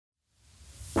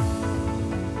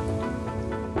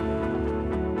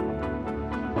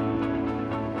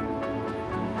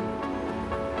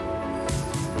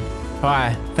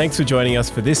Hi, thanks for joining us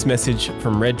for this message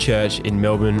from Red Church in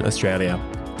Melbourne, Australia.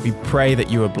 We pray that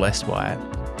you are blessed by it.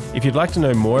 If you'd like to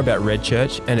know more about Red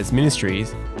Church and its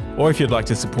ministries, or if you'd like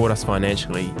to support us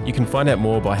financially, you can find out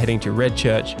more by heading to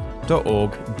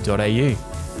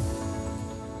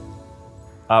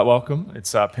redchurch.org.au. Welcome.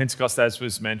 It's Pentecost, as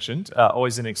was mentioned.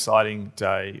 Always an exciting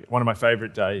day. One of my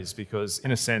favourite days because,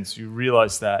 in a sense, you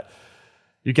realise that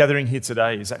your gathering here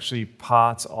today is actually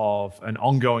part of an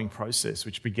ongoing process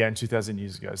which began 2,000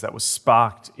 years ago, that was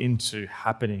sparked into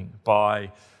happening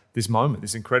by this moment,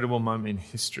 this incredible moment in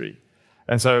history.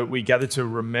 And so we gather to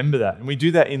remember that. And we do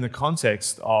that in the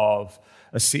context of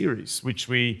a series which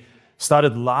we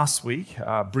started last week.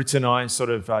 Britt and I sort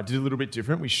of did a little bit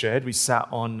different. We sat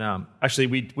on,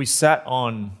 we sat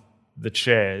on the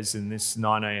chairs in this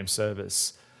 9 a.m.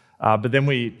 service. But then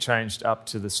we changed up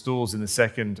to the stools in the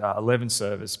second 11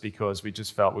 service because we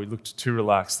just felt we looked too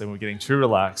relaxed and we were getting too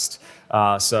relaxed.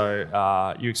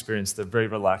 So you experienced the very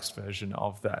relaxed version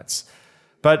of that.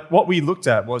 But what we looked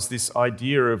at was this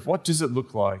idea of what does it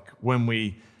look like when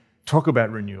we talk about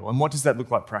renewal, and what does that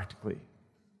look like practically?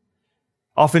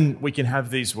 Often we can have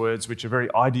these words which are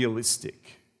very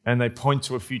idealistic and they point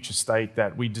to a future state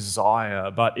that we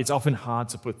desire, but it's often hard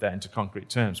to put that into concrete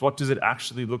terms. What does it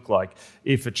actually look like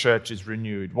if a church is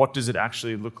renewed? What does it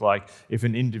actually look like if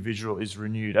an individual is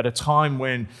renewed? At a time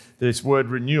when this word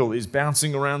renewal is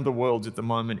bouncing around the world at the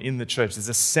moment in the church, there's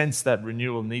a sense that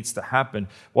renewal needs to happen.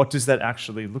 What does that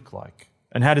actually look like?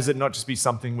 And how does it not just be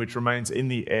something which remains in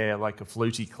the air like a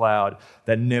floaty cloud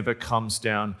that never comes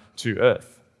down to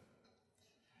earth?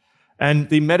 And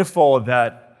the metaphor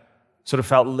that sort of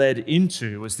felt led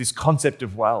into was this concept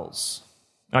of wells.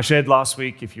 I shared last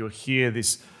week, if you were here,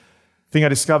 this thing I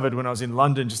discovered when I was in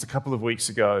London just a couple of weeks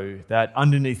ago, that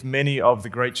underneath many of the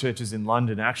great churches in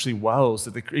London are actually wells,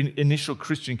 that the initial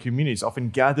Christian communities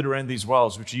often gathered around these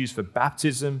wells, which are used for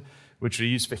baptism, which are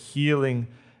used for healing,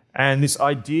 and this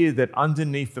idea that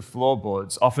underneath the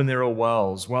floorboards, often there are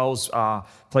wells. Wells are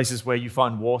places where you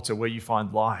find water, where you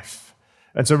find life.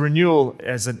 And so renewal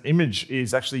as an image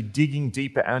is actually digging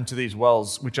deeper into these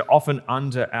wells, which are often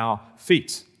under our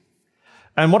feet.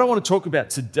 And what I want to talk about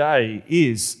today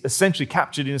is essentially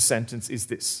captured in a sentence is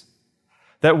this: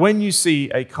 that when you see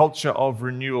a culture of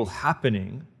renewal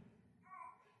happening,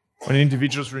 when an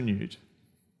individual is renewed,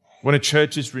 when a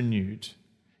church is renewed,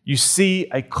 you see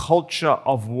a culture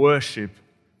of worship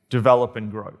develop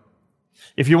and grow.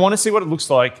 If you want to see what it looks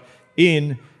like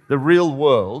in the real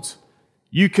world,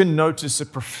 you can notice a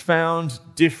profound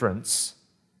difference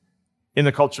in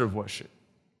the culture of worship.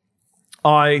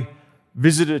 I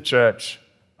visited a church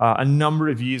a number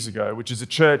of years ago, which is a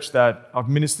church that I've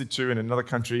ministered to in another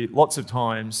country lots of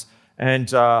times. And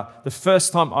the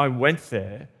first time I went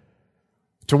there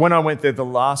to when I went there the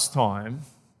last time,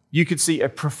 you could see a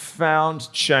profound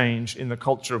change in the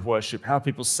culture of worship, how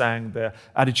people sang, their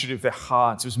attitude of their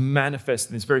hearts. It was manifest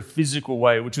in this very physical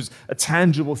way, which was a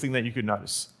tangible thing that you could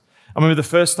notice. I remember the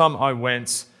first time I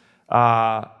went,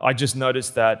 I just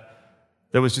noticed that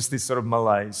there was just this sort of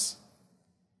malaise.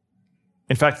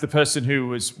 In fact, the person who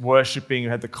was worshiping, who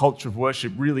had the culture of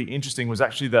worship, really interesting, was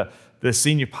actually the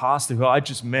senior pastor who I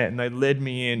just met, and they led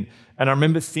me in. And I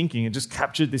remember thinking, and just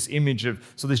captured this image of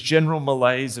this general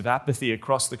malaise of apathy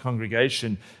across the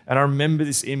congregation. And I remember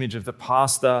this image of the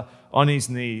pastor on his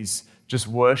knees just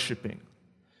worshiping.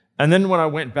 And then when I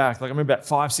went back, I remember about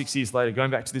 5-6 years later, going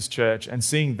back to this church and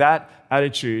seeing that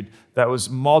attitude that was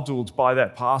modeled by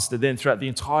that pastor then throughout the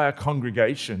entire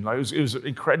congregation. It was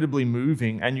incredibly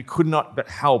moving, and you could not but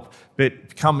help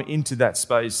but come into that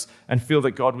space and feel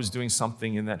that God was doing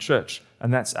something in that church.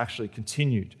 And that's actually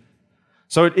continued.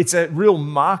 So it's a real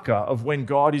marker of when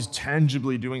God is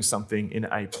tangibly doing something in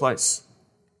a place.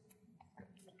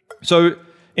 So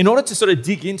in order to sort of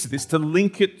dig into this, to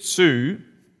link it to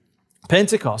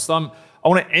Pentecost, I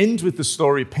want to end with the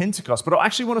story of Pentecost, but I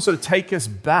actually want to sort of take us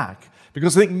back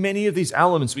because I think many of these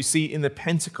elements we see in the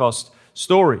Pentecost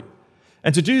story.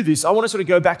 And to do this, I want to sort of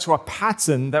go back to a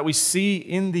pattern that we see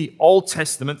in the Old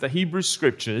Testament, the Hebrew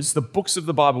Scriptures, the books of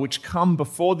the Bible, which come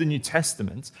before the New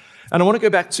Testament. And I want to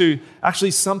go back to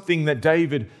actually something that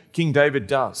King David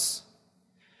does.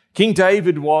 King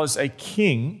David was a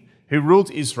king who ruled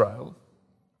Israel.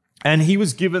 And he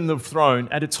was given the throne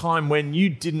at a time when you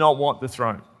did not want the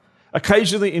throne.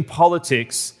 Occasionally in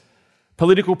politics,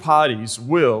 political parties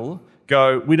will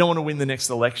go, we don't want to win the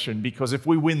next election because if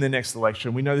we win the next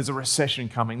election, we know there's a recession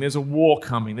coming, there's a war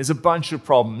coming, there's a bunch of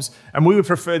problems, and we would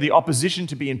prefer the opposition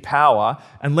to be in power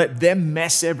and let them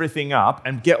mess everything up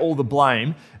and get all the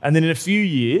blame. And then in a few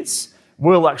years,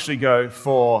 we'll actually go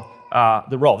for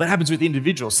the role. That happens with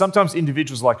individuals. Sometimes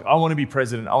individuals are like, I want to be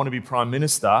president, I want to be prime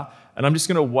minister, and I'm just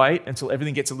going to wait until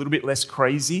everything gets a little bit less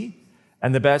crazy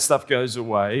and the bad stuff goes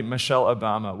away. Michelle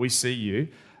Obama, we see you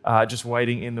just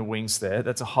waiting in the wings there.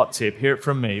 That's a hot tip. Hear it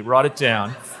from me. Write it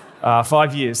down.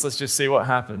 5 years. Let's just see what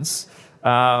happens.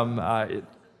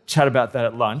 Chat about that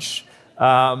at lunch.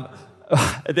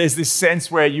 There's this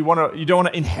sense where you don't want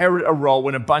to inherit a role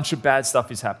when a bunch of bad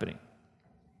stuff is happening.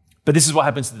 But this is what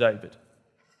happens to David.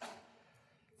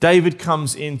 David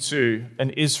comes into an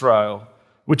Israel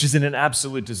which is in an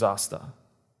absolute disaster.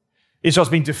 Israel's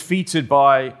been defeated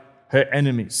by her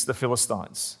enemies, the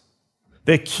Philistines.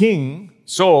 Their king,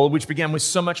 Saul, which began with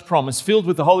so much promise, filled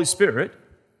with the Holy Spirit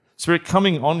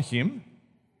coming on him,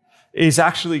 is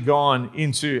actually gone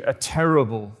into a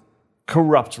terrible,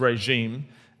 corrupt regime,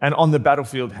 and on the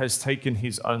battlefield has taken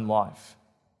his own life.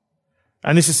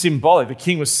 And this is symbolic. The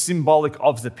king was symbolic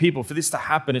of the people. For this to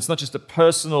happen, it's not just a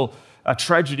personal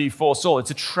tragedy for Saul, it's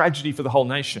a tragedy for the whole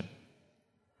nation.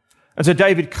 And so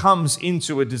David comes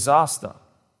into a disaster.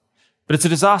 But it's a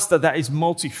disaster that is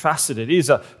multifaceted. It is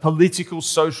a political,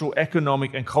 social,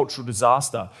 economic, and cultural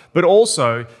disaster. But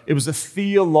also, it was a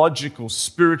theological,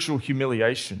 spiritual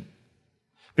humiliation.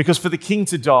 Because for the king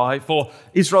to die, for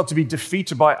Israel to be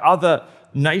defeated by other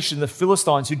nation, the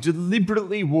Philistines, who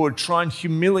deliberately would try and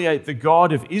humiliate the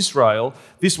God of Israel,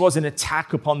 this was an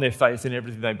attack upon their faith and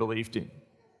everything they believed in.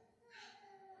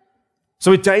 So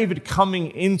with David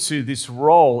coming into this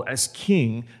role as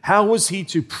king, how was he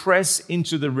to press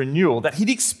into the renewal that he'd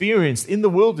experienced in the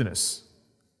wilderness?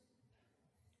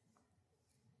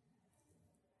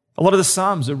 A lot of the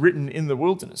Psalms are written in the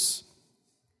wilderness.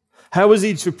 How was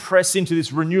he to press into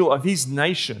this renewal of his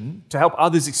nation to help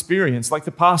others experience, like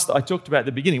the pastor I talked about at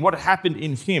the beginning, what had happened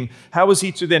in him? How was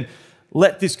he to then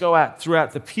let this go out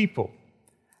throughout the people?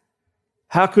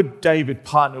 How could David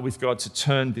partner with God to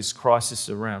turn this crisis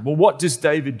around? Well, what does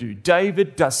David do?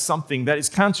 David does something that is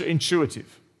counterintuitive.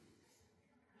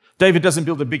 David doesn't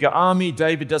build a bigger army.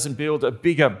 David doesn't build a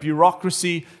bigger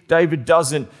bureaucracy. David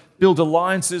doesn't build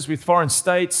alliances with foreign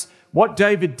states. What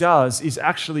David does is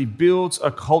actually builds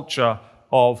a culture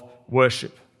of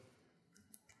worship.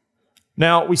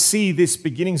 Now, we see this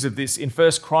beginnings of this in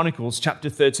 1 Chronicles chapter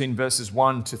 13, verses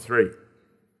 1 to 3.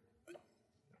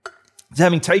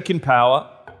 Having taken power,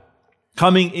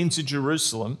 coming into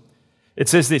Jerusalem, it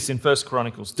says this in 1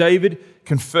 Chronicles, David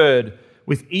conferred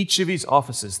with each of his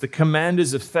officers, the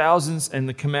commanders of thousands and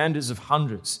the commanders of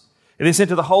hundreds. And they said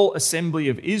to the whole assembly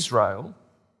of Israel,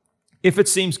 if it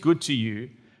seems good to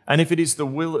you, and if it is the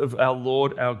will of our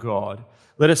Lord our God,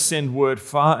 let us send word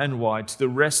far and wide to the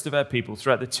rest of our people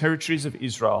throughout the territories of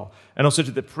Israel, and also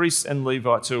to the priests and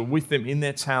Levites who are with them in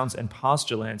their towns and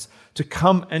pasture lands, to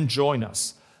come and join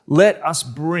us. Let us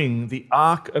bring the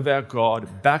ark of our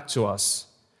God back to us,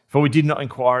 for we did not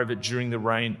inquire of it during the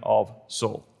reign of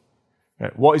Saul.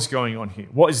 Okay, what is going on here?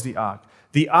 What is the ark?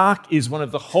 The ark is one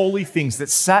of the holy things that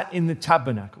sat in the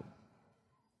tabernacle,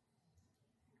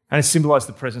 and it symbolized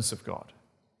the presence of God.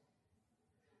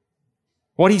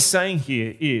 What he's saying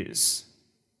here is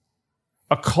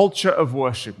a culture of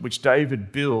worship which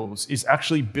David builds is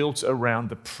actually built around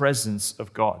the presence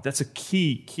of God. That's a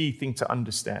key thing to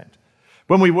understand.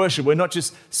 When we worship, we're not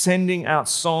just sending out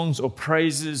songs or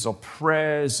praises or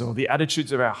prayers or the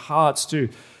attitudes of our hearts to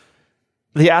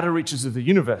the outer reaches of the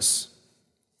universe,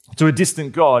 to a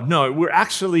distant God. No, we're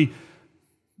actually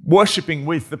worshiping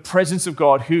with the presence of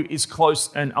God who is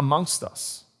close and amongst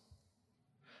us.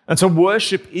 And so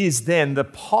worship is then the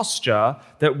posture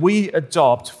that we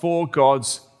adopt for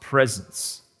God's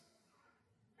presence.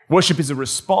 Worship is a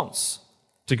response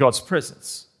to God's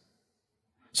presence.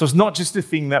 So it's not just a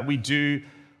thing that we do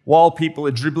while people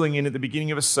are dribbling in at the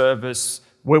beginning of a service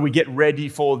where we get ready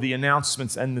for the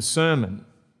announcements and the sermon.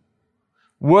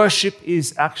 Worship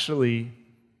is actually,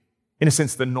 in a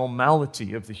sense, the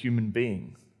normality of the human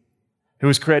being who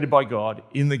was created by God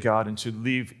in the garden to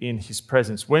live in his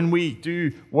presence. When we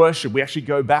do worship, we actually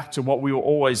go back to what we were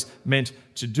always meant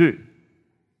to do.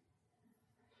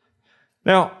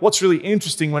 Now, what's really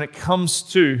interesting when it comes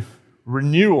to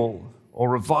renewal or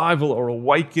revival or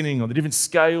awakening or the different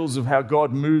scales of how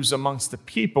God moves amongst the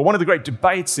people, one of the great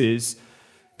debates is,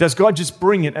 does God just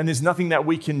bring it and there's nothing that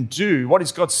we can do? What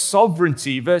is God's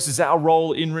sovereignty versus our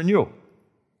role in renewal?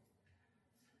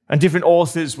 And different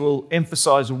authors will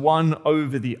emphasize one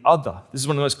over the other. This is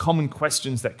one of the most common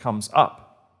questions that comes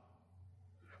up.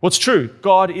 What's true?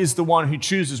 God is the one who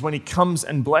chooses when he comes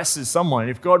and blesses someone.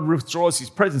 If God withdraws his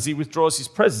presence, he withdraws his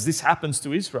presence. This happens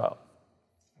to Israel.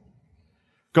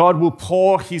 God will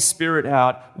pour his Spirit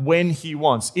out when he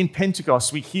wants. In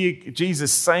Pentecost, we hear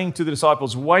Jesus saying to the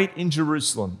disciples, wait in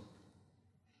Jerusalem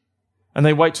And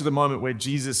they wait to the moment where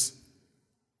Jesus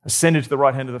ascended to the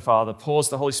right hand of the Father, pours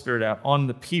the Holy Spirit out on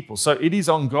the people. So it is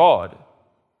on God.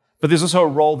 But there's also a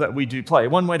role that we do play.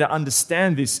 One way to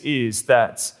understand this is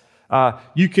that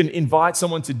you can invite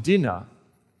someone to dinner.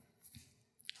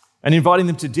 And inviting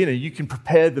them to dinner, you can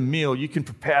prepare the meal, you can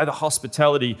prepare the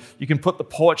hospitality, you can put the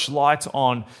porch light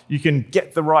on, you can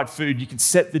get the right food, you can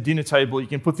set the dinner table, you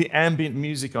can put the ambient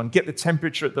music on, get the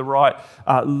temperature at the right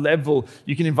level,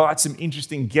 you can invite some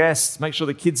interesting guests, make sure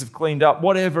the kids have cleaned up,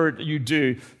 whatever you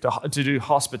do to do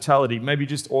hospitality, maybe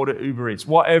just order Uber Eats,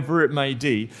 whatever it may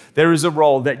be, there is a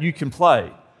role that you can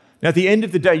play. Now, at the end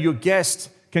of the day, your guest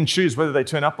can choose whether they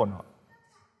turn up or not.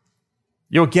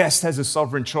 Your guest has a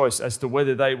sovereign choice as to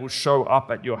whether they will show up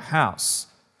at your house.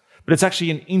 But it's actually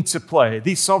an interplay.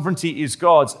 The sovereignty is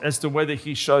God's as to whether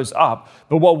he shows up.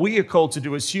 But what we are called to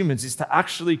do as humans is to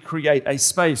actually create a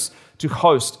space to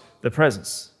host the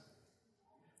presence.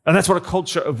 And that's what a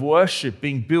culture of worship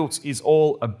being built is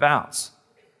all about.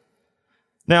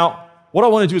 Now, what I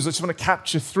want to do is I just want to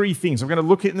capture three things. We're going to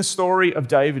look at in the story of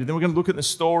David, and then we're going to look at the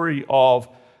story of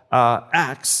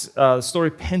Acts, the story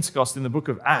of Pentecost in the book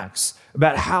of Acts,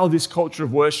 about how this culture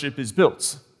of worship is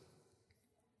built.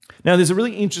 Now, there's a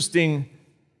really interesting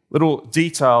little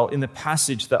detail in the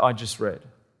passage that I just read,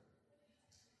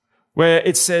 where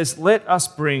it says, "Let us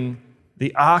bring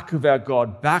the ark of our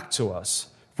God back to us,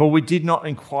 for we did not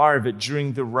inquire of it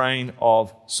during the reign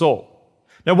of Saul."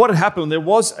 Now, what had happened, there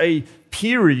was a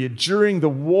period during the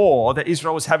war that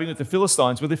Israel was having with the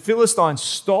Philistines, where the Philistines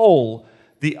stole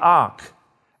the ark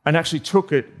and actually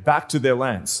took it back to their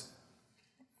lands.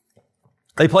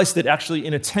 They placed it actually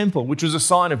in a temple, which was a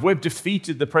sign of we've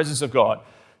defeated the presence of God.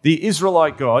 The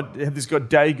Israelite God, this god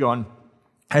Dagon,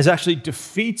 has actually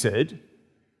defeated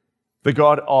the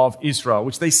God of Israel,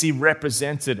 which they see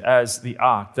represented as the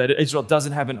ark, that Israel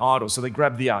doesn't have an idol, so they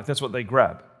grab the ark. That's what they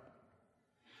grab.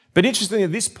 But interestingly,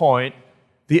 at this point,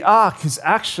 the ark has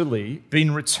actually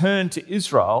been returned to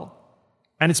Israel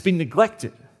and it's been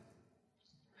neglected.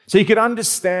 So you could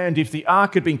understand if the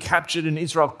ark had been captured and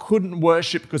Israel couldn't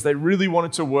worship because they really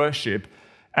wanted to worship,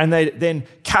 and they then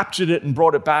captured it and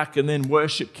brought it back and then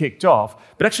worship kicked off.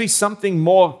 But actually something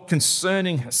more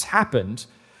concerning has happened,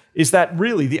 is that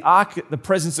really the ark, the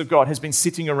presence of God, has been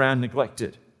sitting around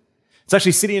neglected. It's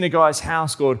actually sitting in a guy's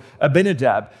house called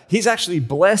Abinadab. He's actually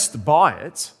blessed by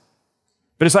it,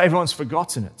 but it's like everyone's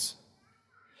forgotten it.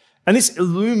 And this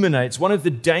illuminates one of the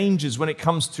dangers when it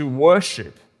comes to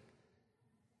worship,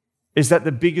 is that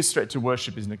the biggest threat to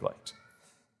worship is neglect.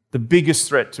 The biggest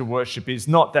threat to worship is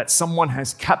not that someone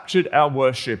has captured our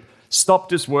worship,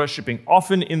 stopped us worshiping.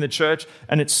 Often in the church,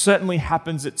 and it certainly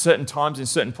happens at certain times in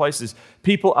certain places,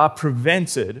 people are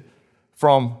prevented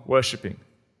from worshiping.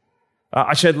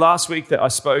 I shared last week that I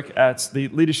spoke at the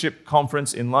leadership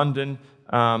conference in London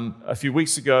a few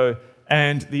weeks ago,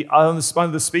 and one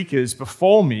of the speakers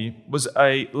before me was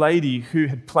a lady who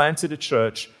had planted a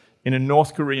church in a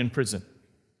North Korean prison.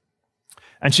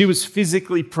 And she was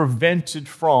physically prevented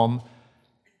from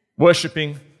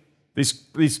worshiping.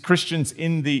 These Christians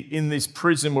in this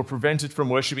prison were prevented from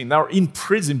worshiping. They were in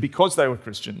prison because they were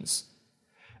Christians.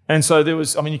 And so there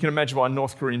was, you can imagine what a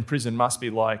North Korean prison must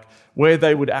be like, where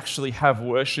they would actually have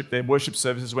worship. Their worship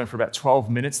services went for about 12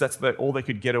 minutes. That's all they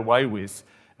could get away with.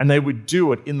 And they would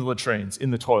do it in the latrines,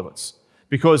 in the toilets,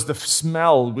 because the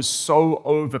smell was so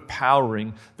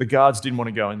overpowering, the guards didn't want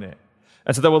to go in there.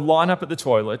 And so they would line up at the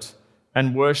toilet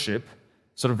and worship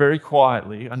sort of very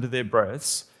quietly under their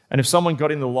breaths. And if someone got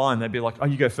in the line, they'd be like, "Oh,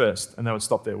 you go first." And they would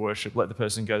stop their worship, let the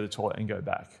person go to the toilet and go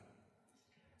back.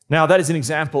 Now, that is an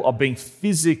example of being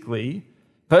physically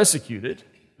persecuted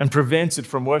and prevented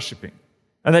from worshiping.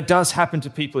 And that does happen to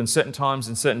people in certain times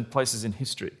and certain places in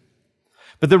history.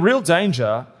 But the real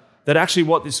danger that actually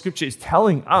what this scripture is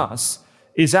telling us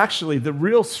is actually the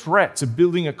real threat to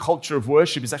building a culture of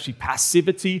worship is actually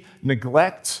passivity,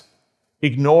 neglect,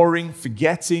 ignoring,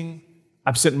 forgetting,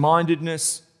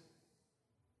 absent-mindedness.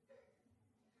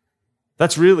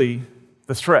 That's really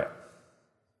the threat.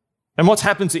 And what's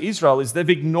happened to Israel is they've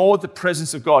ignored the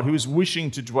presence of God who is wishing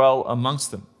to dwell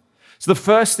amongst them. So the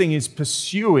first thing is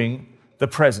pursuing the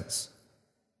presence.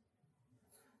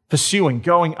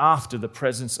 Going after the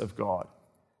presence of God.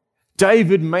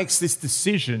 David makes this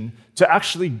decision to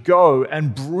actually go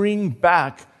and bring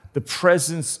back the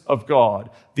presence of God,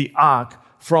 the ark,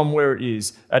 from where it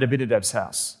is at Abinadab's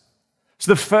house.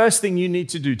 So the first thing you need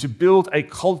to do to build a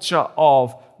culture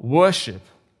of worship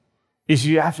is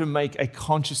you have to make a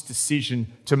conscious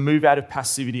decision to move out of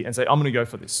passivity and say, "I'm going to go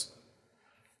for this."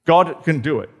 God can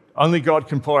do it. Only God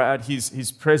can pour out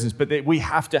his presence. But we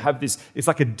have to have this. It's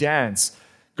like a dance.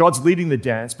 God's leading the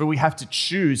dance, but we have to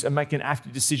choose and make an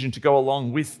active decision to go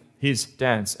along with his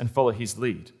dance and follow his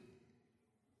lead.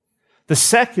 The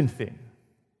second thing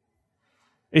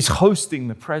is hosting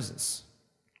the presence.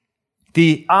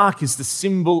 The ark is the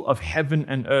symbol of heaven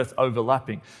and earth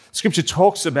overlapping. Scripture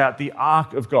talks about the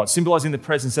ark of God, symbolizing the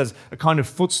presence as a kind of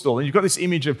footstool. And you've got this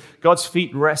image of God's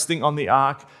feet resting on the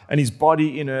ark and his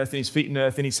body in earth and his feet in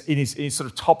earth and his sort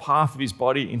of top half of his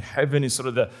body in heaven is sort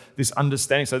of this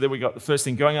understanding. So there we got the first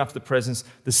thing, going after the presence.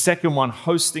 The second one,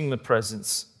 hosting the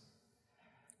presence.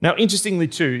 Now, interestingly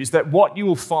too, is that what you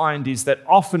will find is that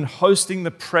often hosting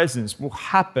the presence will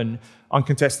happen on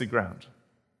contested ground.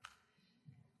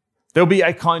 There'll be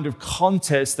a kind of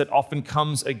contest that often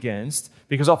comes against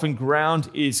because often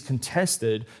ground is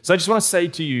contested. So I just want to say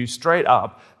to you straight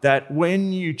up that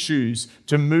when you choose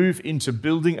to move into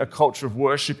building a culture of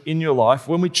worship in your life,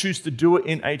 when we choose to do it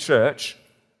in a church,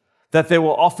 that there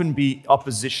will often be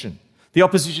opposition. The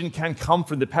opposition can come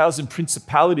from the powers and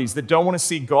principalities that don't want to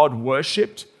see God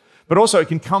worshipped, but also it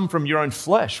can come from your own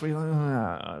flesh. We're like,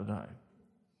 oh, no.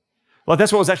 Like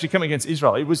that's what was actually coming against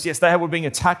Israel. It was, yes, they were being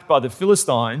attacked by the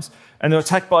Philistines and they were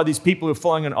attacked by these people who were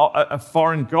following a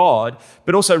foreign god,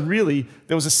 but also really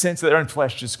there was a sense that their own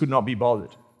flesh just could not be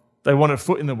bothered. They wanted a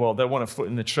foot in the world, they wanted a foot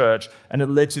in the church, and it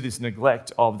led to this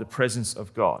neglect of the presence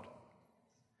of God.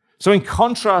 So in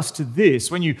contrast to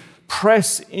this, when you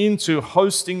press into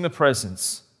hosting the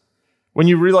presence, when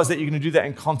you realize that you're going to do that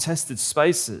in contested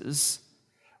spaces,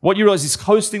 what you realize is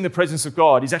hosting the presence of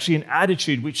God is actually an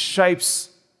attitude which shapes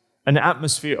an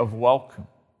atmosphere of welcome.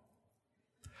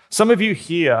 Some of you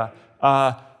here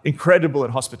are incredible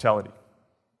at hospitality.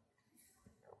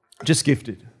 Just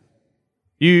gifted.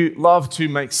 You love to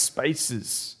make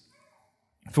spaces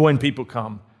for when people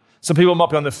come. Some people might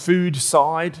be on the food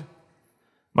side.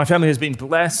 My family has been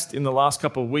blessed in the last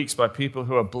couple of weeks by people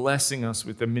who are blessing us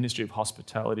with the ministry of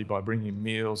hospitality by bringing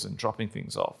meals and dropping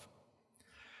things off.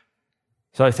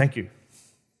 So thank you.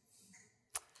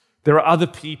 There are other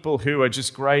people who are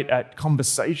just great at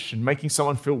conversation, making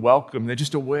someone feel welcome. They're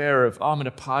just aware of, I'm at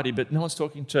a party, but no one's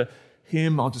talking to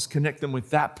him. I'll just connect them with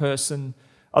that person.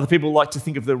 Other people like to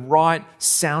think of the right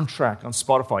soundtrack on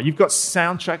Spotify. You've got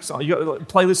soundtracks, you've got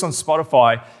playlists on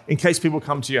Spotify in case people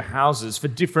come to your houses for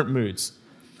different moods.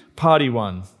 Party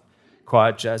one,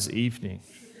 quiet jazz evening.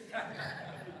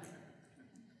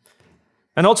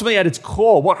 And ultimately, at its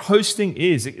core, what hosting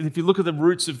is, if you look at the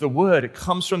roots of the word, it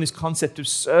comes from this concept of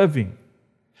serving.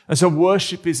 And so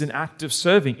worship is an act of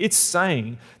serving. It's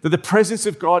saying that the presence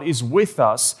of God is with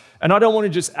us, and I don't want to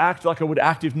just act like I would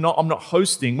act if I'm not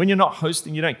hosting. When you're not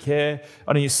hosting, you don't care.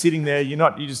 I know you're sitting there, you're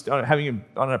just having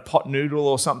a pot noodle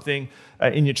or something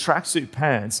in your tracksuit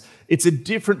pants. It's a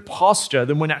different posture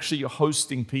than when actually you're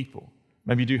hosting people.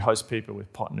 Maybe you do host people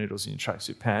with pot noodles in your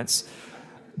tracksuit pants.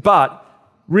 But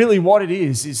really what it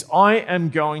is I am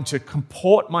going to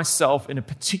comport myself in a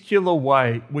particular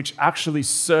way which actually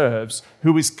serves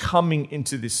who is coming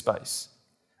into this space.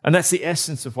 And that's the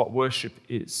essence of what worship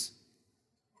is.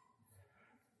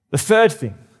 The third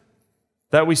thing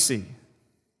that we see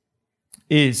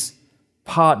is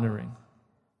partnering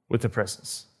with the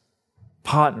presence.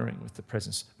 Partnering with the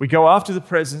presence. We go after the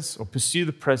presence or pursue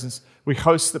the presence. We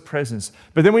host the presence.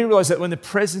 But then we realize that when the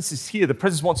presence is here, the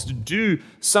presence wants to do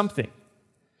something.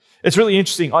 It's really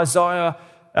interesting. Isaiah,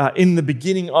 in the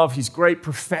beginning of his great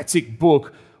prophetic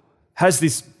book, has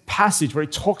this passage where he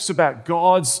talks about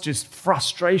God's just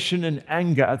frustration and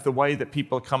anger at the way that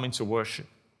people are coming to worship.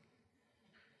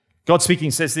 God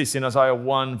speaking says this in Isaiah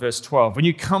 1, verse 12. When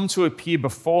you come to appear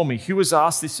before me, who has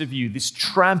asked this of you, this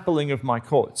trampling of my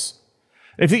courts?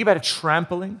 And if you think about a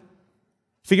trampling,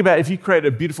 think about if you create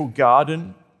a beautiful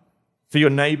garden for your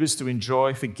neighbors to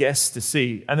enjoy, for guests to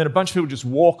see, and then a bunch of people just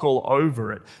walk all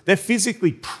over it. They're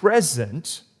physically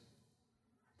present,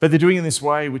 but they're doing it in this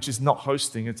way which is not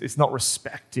hosting, it's not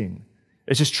respecting,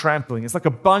 it's just trampling. It's like a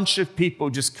bunch of people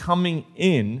just coming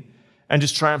in and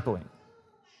just trampling.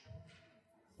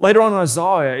 Later on in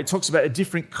Isaiah, it talks about a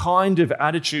different kind of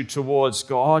attitude towards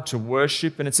God, to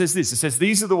worship, and it says this,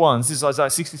 these are the ones, this is Isaiah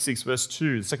 66, verse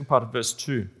 2, the second part of verse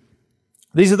 2.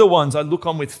 These are the ones I look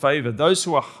on with favor, those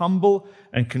who are humble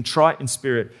and contrite in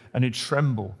spirit and who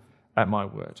tremble at my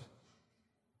word.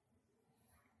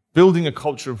 Building a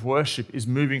culture of worship is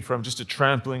moving from just a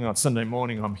trampling on Sunday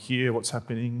morning, I'm here, what's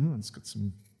happening? It's got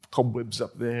some cobwebs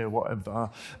up there, whatever.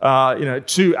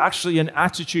 To actually an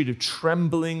attitude of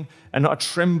trembling, and not a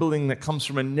trembling that comes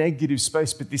from a negative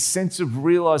space, but this sense of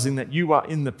realizing that you are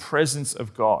in the presence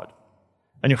of God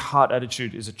and your heart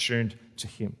attitude is attuned to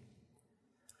Him.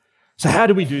 So how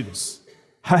do we do this?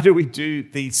 How do we do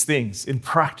these things in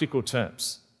practical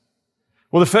terms?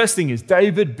 Well, the first thing is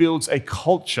David builds a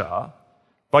culture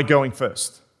by going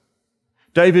first.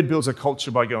 David builds a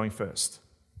culture by going first.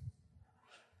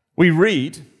 We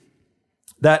read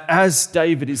that as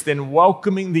David is then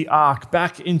welcoming the ark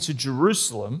back into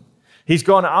Jerusalem, he's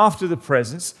gone after the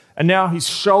presence, and now he's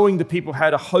showing the people how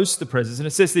to host the presence. And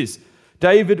it says this,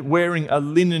 David, wearing a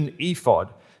linen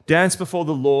ephod, danced before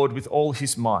the Lord with all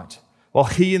his might, while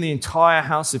he and the entire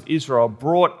house of Israel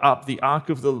brought up the ark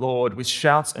of the Lord with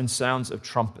shouts and sounds of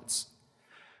trumpets.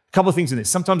 A couple of things in this.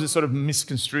 Sometimes it's sort of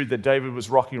misconstrued that David was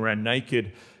rocking around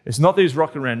naked. It's not that he was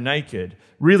rocking around naked.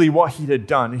 Really what he had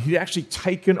done, he'd actually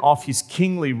taken off his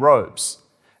kingly robes.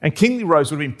 And kingly robes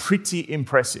would have been pretty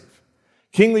impressive.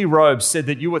 Kingly robes said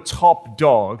that you were top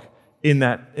dog in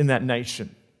that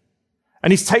nation.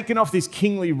 And he's taken off these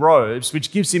kingly robes,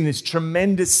 which gives him this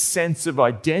tremendous sense of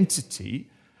identity.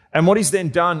 And what he's then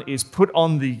done is put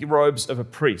on the robes of a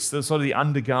priest, the sort of the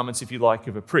undergarments, if you like,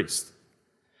 of a priest.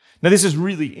 Now, this is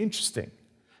really interesting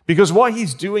because what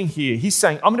he's doing here, he's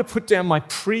saying, I'm going to put down my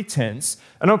pretense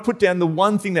and I'm going to put down the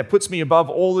one thing that puts me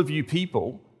above all of you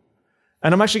people.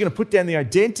 And I'm actually going to put down the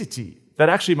identity that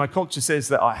actually my culture says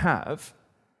that I have,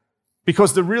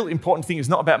 because the real important thing is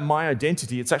not about my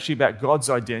identity, it's actually about God's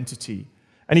identity.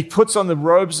 And he puts on the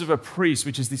robes of a priest,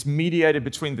 which is this mediator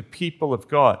between the people of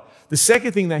God. The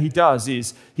second thing that he does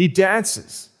is he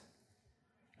dances.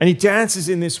 And he dances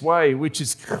in this way, which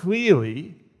is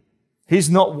clearly he's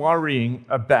not worrying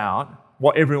about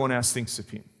what everyone else thinks of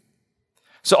him.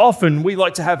 So often we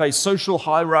like to have a social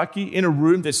hierarchy. In a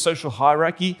room, there's social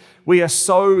hierarchy. We are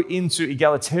so into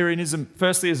egalitarianism,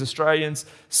 firstly as Australians.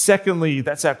 Secondly,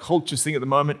 that's our culture's thing at the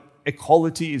moment.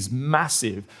 Equality is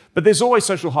massive. But there's always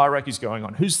social hierarchies going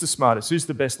on. Who's the smartest? Who's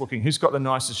the best looking? Who's got the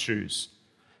nicest shoes?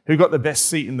 Who got the best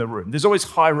seat in the room? There's always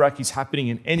hierarchies happening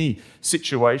in any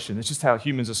situation. It's just how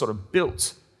humans are sort of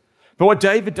built. But what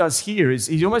David does here is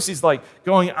he almost is like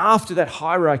going after that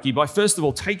hierarchy by first of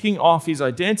all taking off his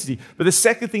identity. But the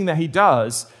second thing that he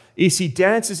does is he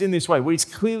dances in this way where he's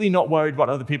clearly not worried what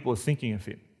other people are thinking of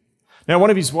him. Now,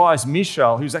 one of his wives,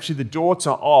 Michal, who's actually the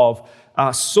daughter of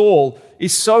Saul,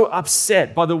 is so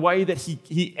upset by the way that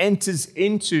he enters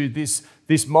into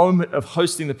this moment of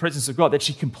hosting the presence of God that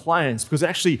she complains because it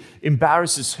actually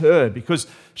embarrasses her because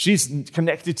she's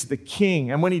connected to the king.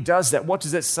 And when he does that, what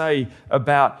does that say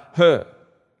about her?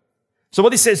 So what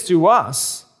this says to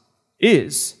us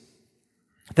is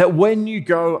that when you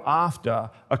go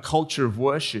after a culture of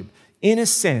worship, in a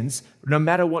sense, no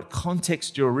matter what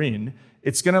context you're in,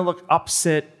 it's going to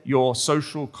upset your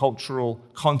social, cultural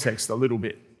context a little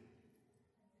bit.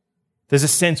 There's a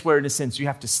sense where, in a sense, you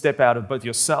have to step out of both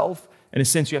yourself, in a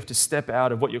sense, you have to step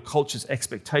out of what your culture's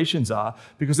expectations are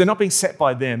because they're not being set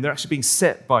by them, they're actually being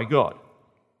set by God.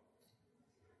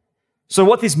 So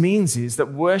what this means is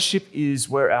that worship is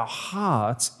where our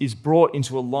heart is brought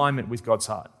into alignment with God's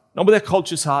heart. Not with our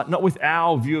culture's heart, not with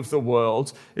our view of the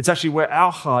world. It's actually where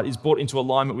our heart is brought into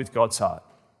alignment with God's heart.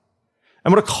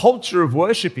 And what a culture of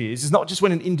worship is not just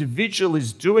when an individual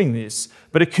is doing this,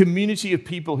 but a community of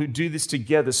people who do this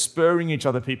together, spurring each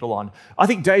other people on. I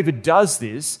think David does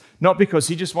this not because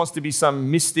he just wants to be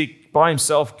some mystic by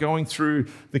himself going through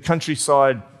the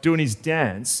countryside doing his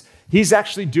dance. He's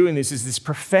actually doing this as this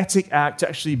prophetic act to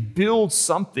actually build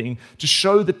something to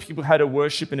show the people how to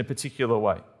worship in a particular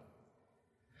way.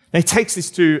 Now, he takes this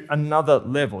to another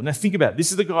level. Now, think about it.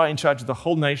 This is the guy in charge of the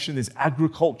whole nation. There's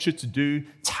agriculture to do,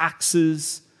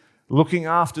 taxes, looking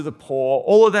after the poor,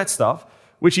 all of that stuff,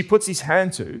 which he puts his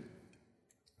hand to.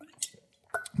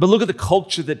 But look at the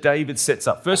culture that David sets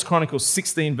up. 1 Chronicles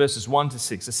 16, verses 1 to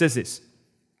 6. It says this.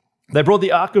 They brought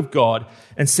the ark of God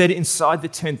and set it inside the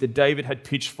tent that David had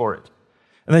pitched for it.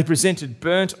 And they presented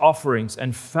burnt offerings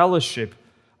and fellowship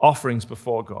offerings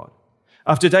before God.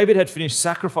 After David had finished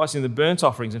sacrificing the burnt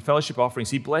offerings and fellowship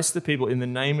offerings, he blessed the people in the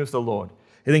name of the Lord.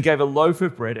 He then gave a loaf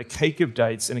of bread, a cake of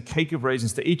dates, and a cake of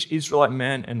raisins to each Israelite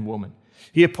man and woman.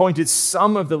 He appointed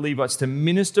some of the Levites to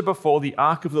minister before the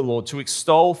ark of the Lord, to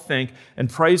extol, thank, and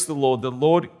praise the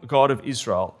Lord God of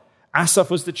Israel. Asaph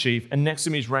was the chief, and next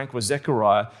to him his rank was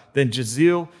Zechariah, then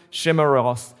Jaziel,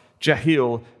 Shemaroth,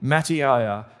 Jahil,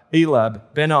 Mattaiah, Elab,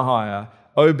 Benahiah,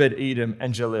 Obed-Edom,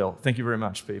 and Jalil. Thank you very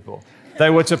much, people. They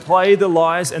were to play the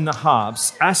lyres and the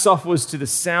harps. Asaph was to the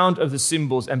sound of the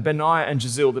cymbals, and Benaiah and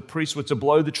Jaziel, the priests, were to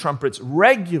blow the trumpets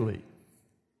regularly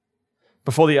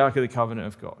before the ark of the covenant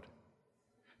of God.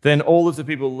 Then all of the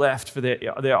people left for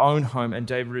their own home, and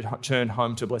David returned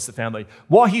home to bless the family.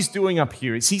 What he's doing up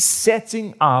here is he's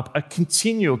setting up a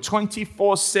continual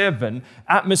 24/7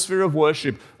 atmosphere of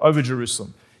worship over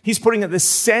Jerusalem. He's putting at the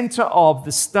center of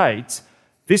the state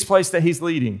this place that he's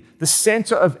leading, the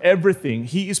center of everything,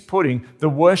 he is putting the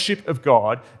worship of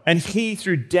God, and he,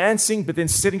 through dancing, but then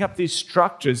setting up these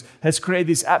structures, has created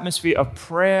this atmosphere of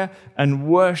prayer and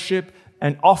worship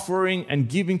and offering and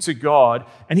giving to God.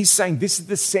 And he's saying this is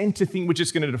the center thing which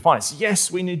is going to define us.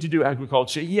 Yes, we need to do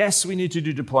agriculture. Yes, we need to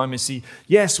do diplomacy.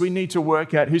 Yes, we need to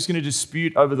work out who's going to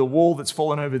dispute over the wall that's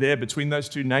fallen over there between those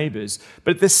two neighbors.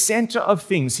 But at the center of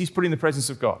things, he's putting the presence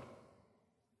of God.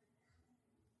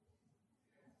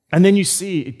 And then you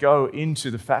see it go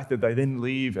into the fact that they then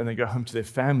leave and they go home to their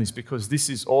families, because this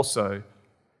is also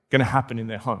going to happen in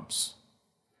their homes.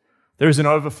 There is an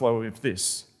overflow of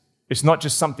this. It's not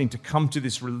just something to come to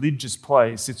this religious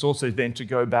place, it's also then to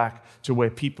go back to where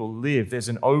people live. There's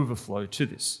an overflow to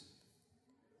this.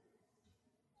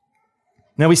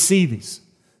 Now we see this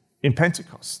in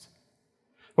Pentecost.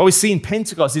 What we see in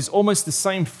Pentecost is almost the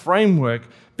same framework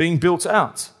being built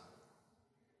out.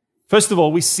 First of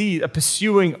all, we see a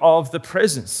pursuing of the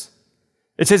presence.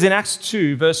 It says in Acts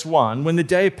 2, verse 1, when the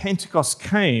day of Pentecost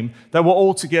came, they were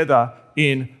all together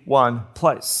in one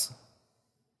place.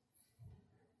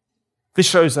 This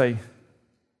shows a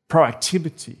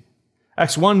proactivity.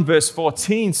 Acts 1, verse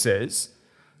 14 says,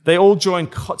 they all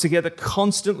joined together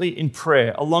constantly in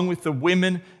prayer, along with the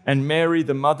women and Mary,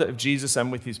 the mother of Jesus, and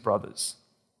with his brothers.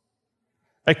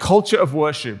 A culture of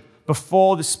worship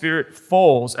before the Spirit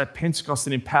falls at Pentecost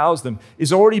and empowers them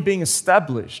is already being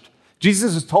established.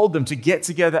 Jesus has told them to get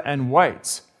together and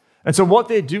wait. And so what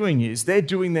they're doing is they're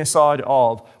doing their side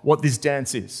of what this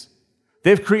dance is.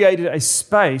 They've created a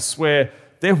space where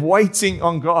they're waiting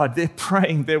on God. They're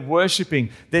praying. They're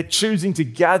worshiping. They're choosing to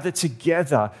gather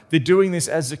together. They're doing this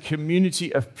as a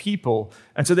community of people.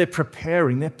 And so they're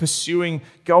preparing. They're pursuing,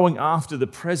 going after the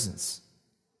presence.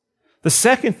 The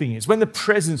second thing is when the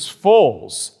presence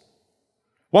falls,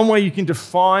 one way you can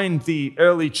define the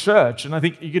early church, and I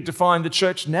think you could define the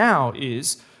church now,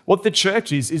 is what the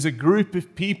church is a group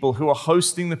of people who are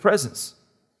hosting the presence.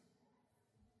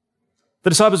 The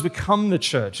disciples become the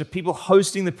church, of people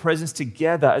hosting the presence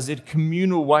together as a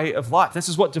communal way of life. This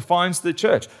is what defines the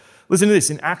church. Listen to this.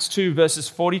 In Acts 2, verses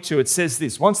 42, it says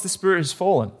this. Once the Spirit has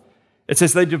fallen, it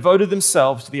says they devoted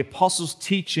themselves to the apostles'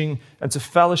 teaching and to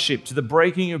fellowship, to the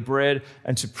breaking of bread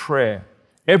and to prayer.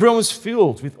 Everyone was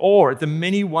filled with awe at the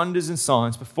many wonders and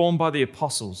signs performed by the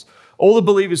apostles. All the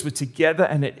believers were together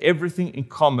and had everything in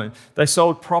common. They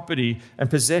sold property and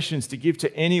possessions to give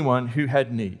to anyone who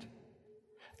had need.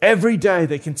 Every day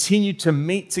they continued to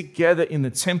meet together in the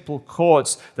temple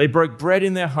courts. They broke bread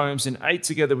in their homes and ate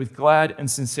together with glad and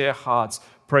sincere hearts,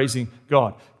 praising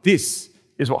God. This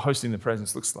is what hosting the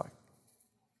presence looks like.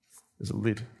 There's a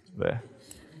lid there.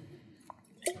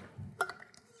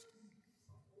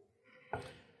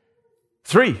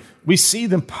 Three, we see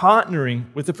them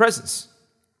partnering with the presence.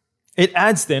 It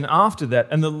adds then after that,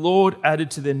 and the Lord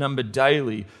added to their number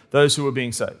daily those who were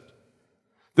being saved.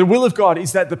 The will of God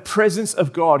is that the presence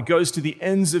of God goes to the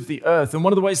ends of the earth. And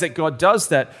one of the ways that God does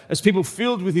that, as people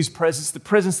filled with his presence, the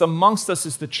presence amongst us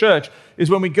as the church, is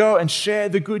when we go and share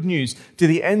the good news to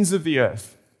the ends of the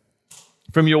earth.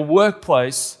 From your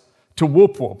workplace to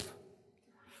Whoop Whoop.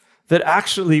 That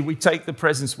actually we take the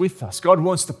presence with us. God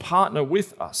wants to partner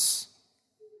with us.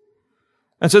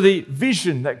 And so the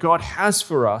vision that God has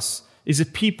for us is a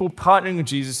people partnering with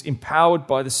Jesus, empowered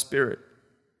by the Spirit.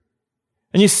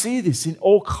 And you see this in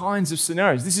all kinds of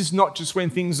scenarios. This is not just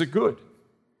when things are good.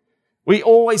 We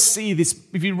always see this.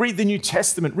 If you read the New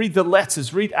Testament, read the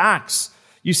letters, read Acts,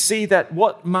 you see that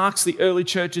what marks the early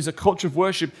church is a culture of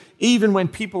worship, even when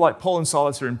people like Paul and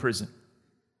Silas are in prison.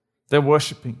 They're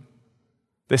worshiping.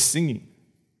 They're singing.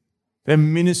 They're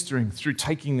ministering through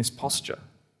taking this posture.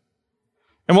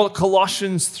 And what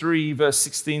Colossians 3 verse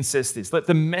 16 says this, let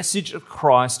the message of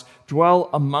Christ dwell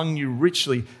among you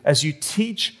richly as you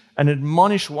teach and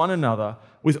admonish one another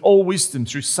with all wisdom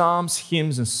through psalms,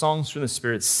 hymns, and songs from the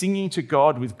Spirit, singing to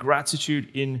God with gratitude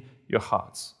in your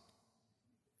hearts.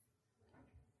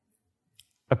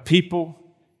 A people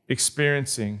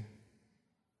experiencing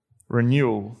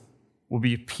renewal will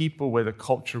be a people where the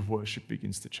culture of worship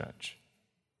begins to change.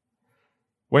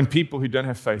 When people who don't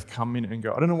have faith come in and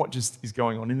go, I don't know what just is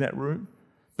going on in that room,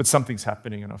 but something's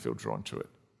happening and I feel drawn to it.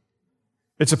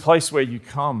 It's a place where you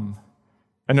come,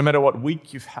 and no matter what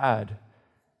week you've had,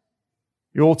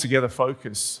 you all together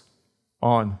focus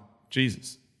on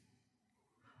Jesus.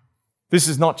 This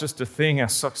is not just a thing. Our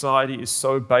society is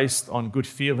so based on good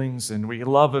feelings, and we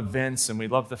love events, and we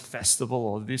love the festival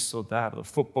or this or that, or the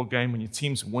football game when your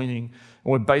team's winning,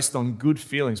 and we're based on good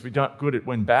feelings. We're not good at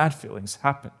when bad feelings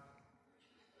happen.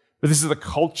 But this is the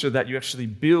culture that you actually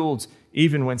build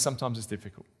even when sometimes it's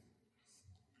difficult.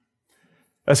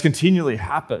 As continually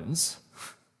happens,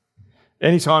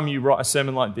 Anytime you write a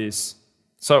sermon like this,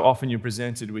 so often you're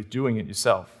presented with doing it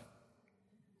yourself.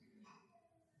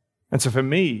 And so for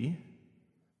me,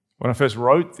 when I first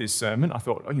wrote this sermon, I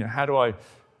thought, how do I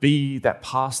be that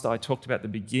pastor I talked about at the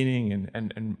beginning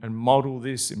and model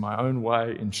this in my own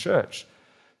way in church?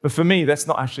 But for me, that's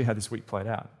not actually how this week played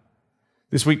out.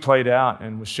 This week played out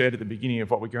and was shared at the beginning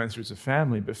of what we're going through as a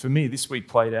family. But for me, this week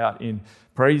played out in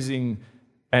praising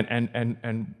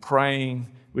and praying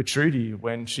with Trudy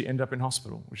when she ended up in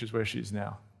hospital, which is where she is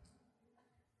now.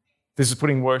 This is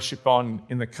putting worship on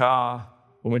in the car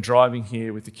when we're driving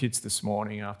here with the kids this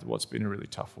morning after what's been a really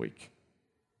tough week.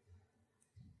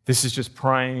 This is just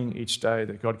praying each day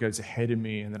that God goes ahead of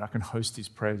me and that I can host His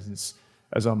presence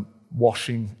as I'm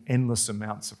washing endless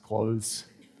amounts of clothes.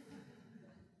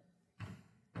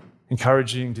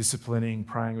 Encouraging, disciplining,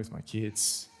 praying with my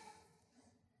kids.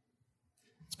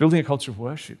 It's building a culture of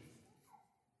worship.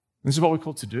 This is what we're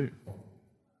called to do.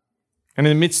 And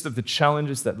in the midst of the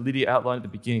challenges that Lydia outlined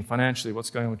at the beginning, financially,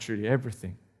 what's going on with Trudy,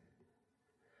 everything,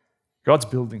 God's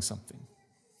building something.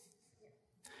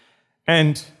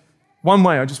 And one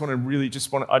way I just want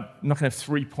to I'm not going to have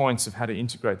 3 points of how to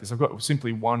integrate this. I've got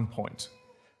simply 1 point,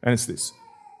 and it's this.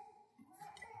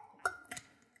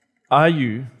 Are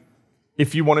you,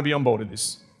 if you want to be on board with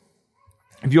this,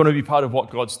 if you want to be part of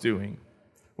what God's doing,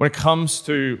 when it comes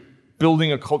to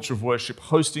building a culture of worship,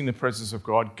 hosting the presence of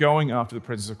God, going after the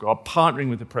presence of God,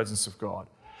 partnering with the presence of God,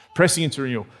 pressing into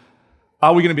renewal,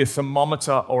 are we going to be a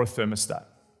thermometer or a thermostat?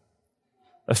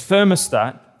 A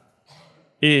thermostat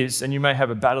is, and you may have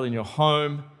a battle in your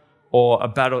home or a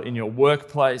battle in your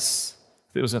workplace.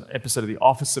 There was an episode of The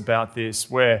Office about this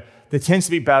where there tends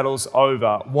to be battles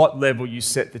over what level you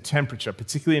set the temperature,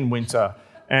 particularly in winter.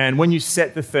 And when you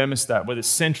set the thermostat, whether it's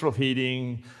central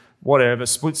heating, whatever,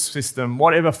 split system,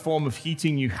 whatever form of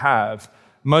heating you have,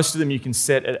 most of them you can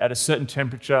set at a certain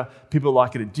temperature. People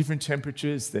like it at different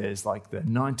temperatures. There's like the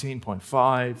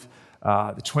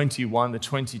 19.5, the 21, the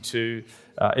 22.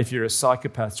 If you're a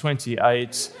psychopath,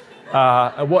 28.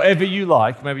 Whatever you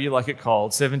like. Maybe you like it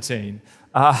cold, 17.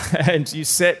 And you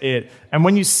set it. And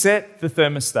when you set the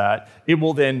thermostat, it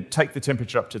will then take the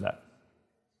temperature up to that.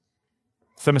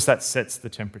 Thermostat sets the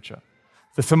temperature.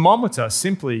 The thermometer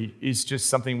simply is just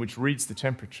something which reads the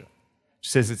temperature. It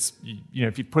says it's,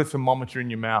 if you put a thermometer in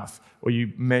your mouth or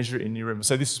you measure it in your room.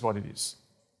 So this is what it is.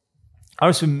 I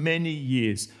was for many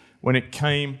years, when it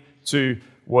came to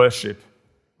worship,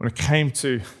 when it came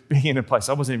to being in a place,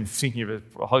 I wasn't even thinking of it,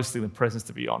 hosting the presence,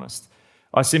 to be honest.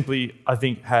 I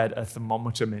think, had a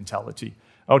thermometer mentality.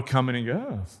 I would come in and go,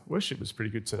 oh, worship was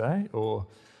pretty good today, or,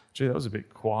 gee, that was a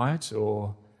bit quiet,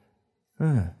 or,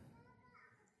 And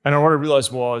what I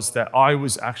realized was that I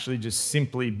was actually just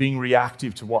simply being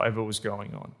reactive to whatever was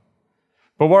going on.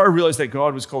 But what I realized that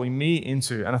God was calling me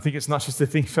into, and I think it's not just a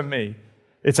thing for me,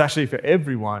 it's actually for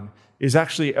everyone, is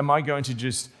actually, am I going to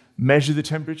just measure the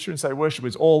temperature and say worship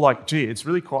is all like, gee, it's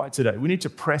really quiet today. We need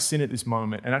to press in at this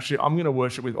moment. And actually, I'm going to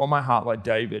worship with all my heart like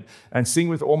David and sing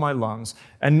with all my lungs.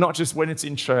 And not just when it's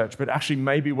in church, but actually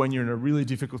maybe when you're in a really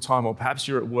difficult time, or perhaps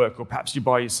you're at work, or perhaps you're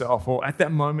by yourself, or at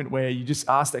that moment where you just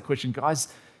ask that question, guys,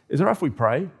 is it all right if we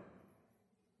pray?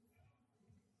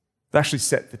 They actually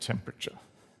set the temperature.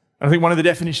 And I think one of the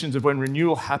definitions of when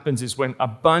renewal happens is when a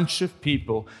bunch of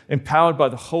people, empowered by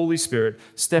the Holy Spirit,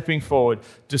 stepping forward,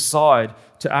 decide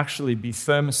to actually be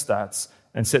thermostats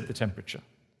and set the temperature.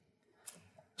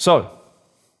 So,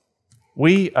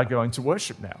 we are going to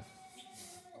worship now.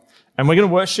 And we're going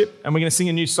to worship and we're going to sing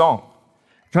a new song.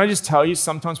 Can I just tell you,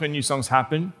 sometimes when new songs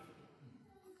happen,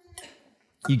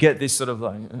 you get this sort of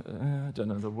like, I don't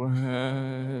know the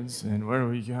words, and where are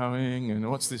we going, and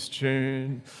what's this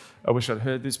tune? I wish I'd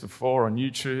heard this before on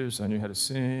YouTube, so I knew how to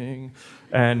sing,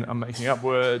 and I'm making up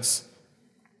words.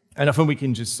 And often we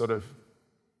can just sort of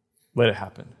let it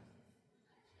happen.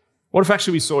 What if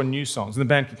actually we saw new songs, and the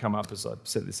band can come up as I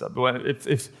set this up, but what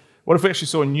if we actually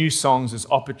saw new songs as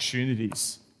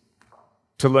opportunities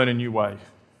to learn a new way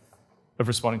of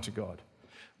responding to God?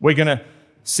 We're going to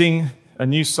sing a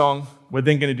new song. We're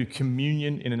then going to do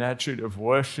communion in an attitude of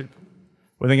worship.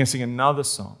 We're then going to sing another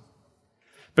song.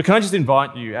 But can I just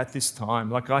invite you at this time,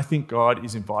 like I think God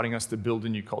is inviting us to build a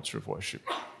new culture of worship.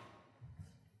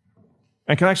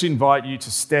 And can I actually invite you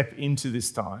to step into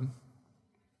this time,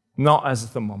 not as a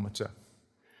thermometer,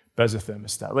 but as a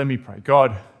thermostat. Let me pray.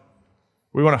 God,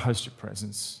 we want to host your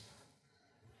presence.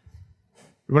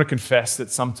 We want to confess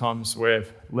that sometimes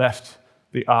we've left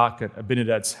the ark at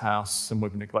Abinadab's house and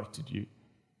we've neglected you.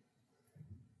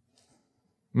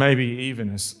 Maybe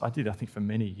even as I did, I think for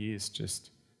many years, just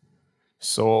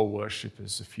saw worship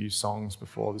as a few songs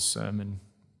before the sermon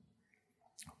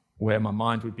where my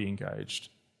mind would be engaged.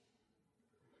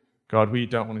 God, we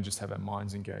don't want to just have our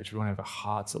minds engaged. We want to have our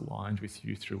hearts aligned with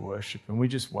you through worship. And we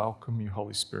just welcome you,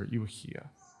 Holy Spirit. You are here.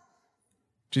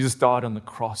 Jesus died on the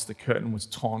cross. The curtain was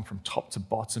torn from top to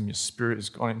bottom. Your Spirit has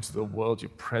gone into the world. Your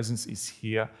presence is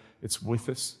here. It's with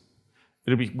us.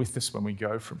 It'll be with us when we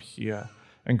go from here.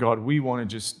 And God, we want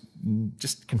to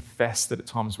just confess that at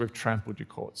times we've trampled your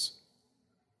courts.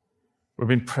 We've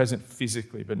been present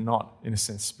physically, but not, in a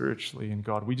sense, spiritually. And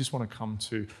God, we just want to come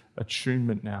to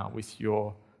attunement now with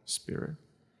your Spirit.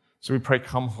 So we pray,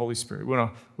 come, Holy Spirit. We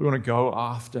want to go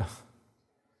after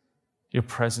your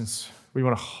presence. We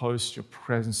want to host your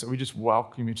presence. So we just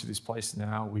welcome you to this place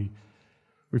now. We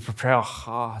prepare our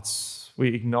hearts.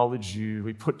 We acknowledge you.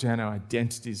 We put down our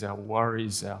identities, our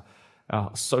worries,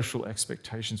 our social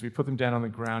expectations. We put them down on the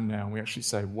ground now, and we actually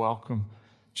say, welcome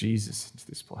Jesus into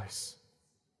this place.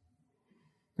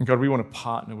 And God, we want to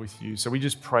partner with you. So we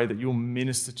just pray that you'll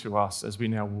minister to us as we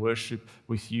now worship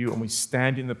with you and we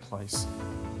stand in the place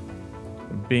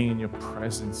of being in your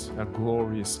presence, our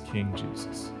glorious King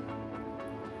Jesus.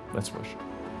 Let's worship.